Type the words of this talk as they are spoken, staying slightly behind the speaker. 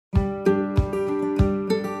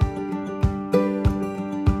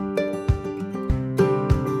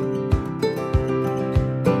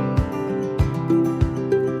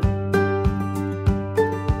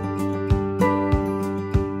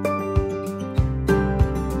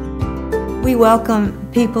We welcome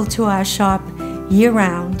people to our shop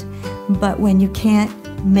year-round, but when you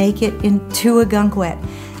can't make it into Ogunquit,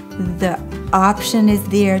 the option is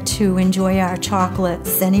there to enjoy our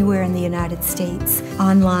chocolates anywhere in the United States,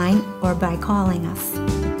 online or by calling us.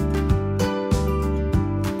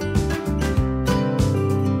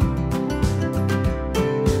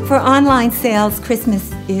 For online sales,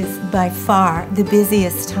 Christmas is by far the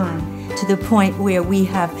busiest time, to the point where we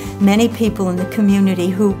have many people in the community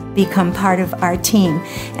who become part of our team,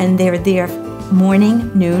 and they're there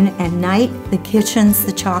morning, noon, and night, the kitchens,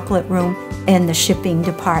 the chocolate room, and the shipping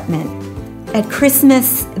department. At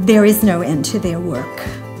Christmas, there is no end to their work,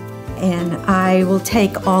 and I will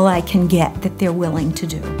take all I can get that they're willing to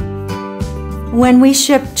do. When we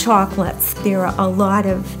ship chocolates, there are a lot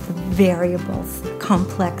of variables,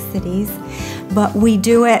 complexities, but we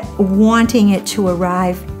do it wanting it to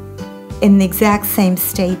arrive in the exact same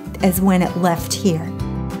state as when it left here.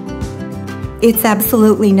 It's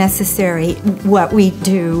absolutely necessary what we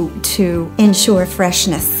do to ensure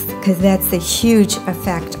freshness, because that's a huge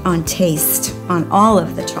effect on taste on all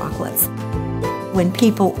of the chocolates. When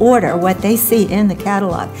people order what they see in the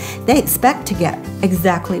catalog, they expect to get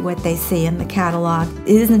exactly what they see in the catalog.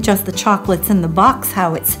 It isn't just the chocolates in the box,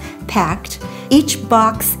 how it's packed. Each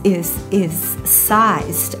box is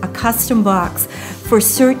sized, a custom box for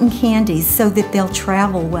certain candies so that they'll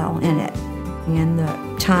travel well in it. And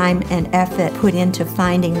the time and effort put into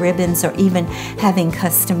finding ribbons or even having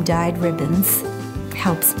custom dyed ribbons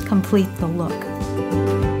helps complete the look.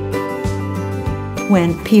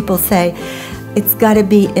 When people say, it's got to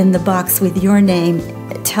be in the box with your name,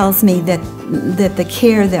 it tells me that the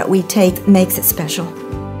care that we take makes it special.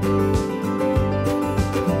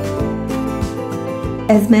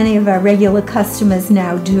 As many of our regular customers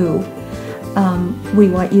now do, we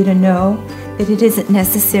want you to know that it isn't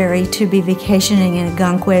necessary to be vacationing in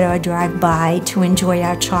Ogunquit or drive by to enjoy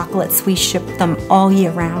our chocolates. We ship them all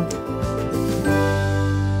year round.